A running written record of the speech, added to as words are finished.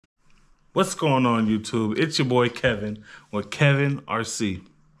What's going on, YouTube? It's your boy Kevin with KEVNRC.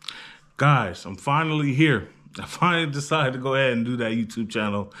 Guys, I'm finally here. I finally decided to go ahead and do that YouTube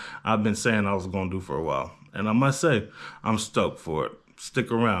channel I've been saying I was going to do for a while. And I must say, I'm stoked for it.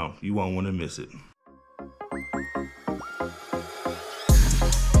 Stick around. You won't want to miss it.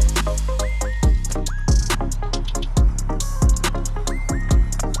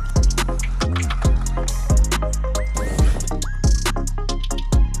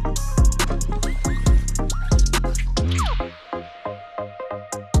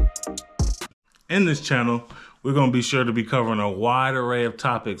 In this channel, we're going to be sure to be covering a wide array of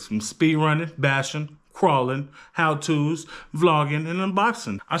topics from speed running, bashing, crawling, how-tos, vlogging, and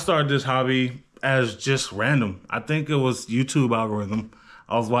unboxing. I started this hobby as just random. I think it was YouTube algorithm.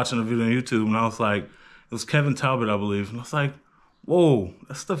 I was watching a video on YouTube and I was like, it was Kevin Talbot, I believe. And I was like, whoa,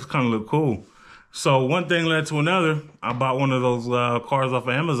 that stuff kind of look cool. So one thing led to another. I bought one of those cars off of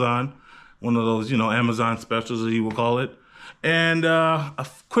Amazon, one of those, Amazon specials as you would call it. And I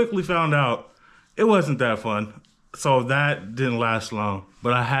quickly found out it wasn't that fun. So that didn't last long.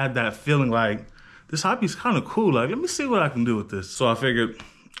 But I had that feeling like this hobby's kind of cool. Like, let me see what I can do with this. So I figured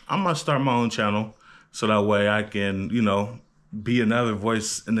I'm going to start my own channel so that way I can, be another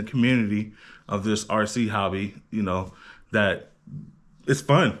voice in the community of this RC hobby, that it's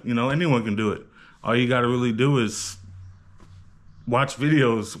fun. Anyone can do it. All you got to really do is watch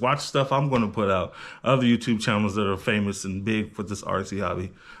videos, watch stuff I'm going to put out, other YouTube channels that are famous and big for this RC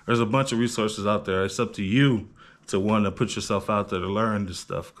hobby. There's a bunch of resources out there. It's up to you to want to put yourself out there to learn this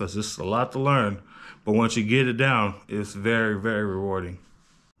stuff, because it's a lot to learn. But once you get it down, it's very, very rewarding.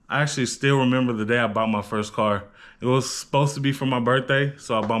 I actually still remember the day I bought my first car. It was supposed to be for my birthday,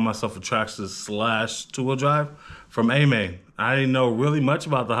 so I bought myself a Traxxas / two-wheel drive from A-Main. I didn't know really much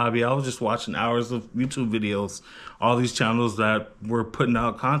about the hobby. I was just watching hours of YouTube videos, all these channels that were putting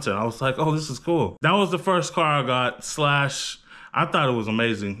out content. I was like, oh, this is cool. That was the first car I got / I thought it was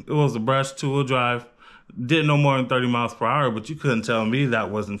amazing. It was a brushed two-wheel drive. Didn't no more than 30 miles per hour, but you couldn't tell me that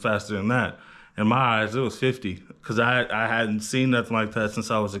wasn't faster than that. In my eyes, it was 50, because I hadn't seen nothing like that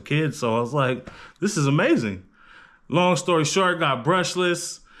since I was a kid. So I was like, this is amazing. Long story short, got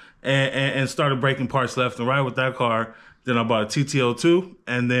brushless and started breaking parts left and right with that car. Then I bought a TT02,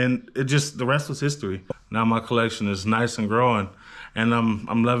 and then the rest was history. Now my collection is nice and growing, and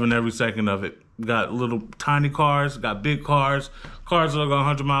I'm loving every second of it. Got little tiny cars, got big cars that'll go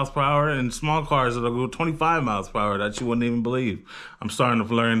 100 miles per hour, and small cars that'll go 25 miles per hour that you wouldn't even believe. I'm starting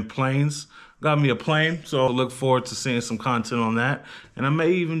to learn planes. Got me a plane, so I look forward to seeing some content on that. And I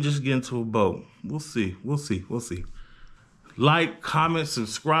may even just get into a boat. We'll see. Like, comment,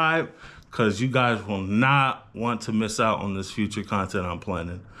 subscribe, because you guys will not want to miss out on this future content I'm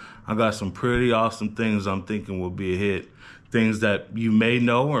planning. I got some pretty awesome things I'm thinking will be a hit. Things that you may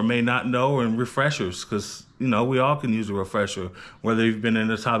know or may not know, and refreshers, because, we all can use a refresher, whether you've been in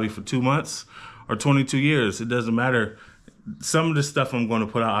this hobby for 2 months or 22 years. It doesn't matter. Some of the stuff I'm going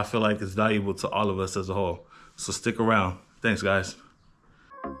to put out, I feel like is valuable to all of us as a whole. So stick around. Thanks, guys.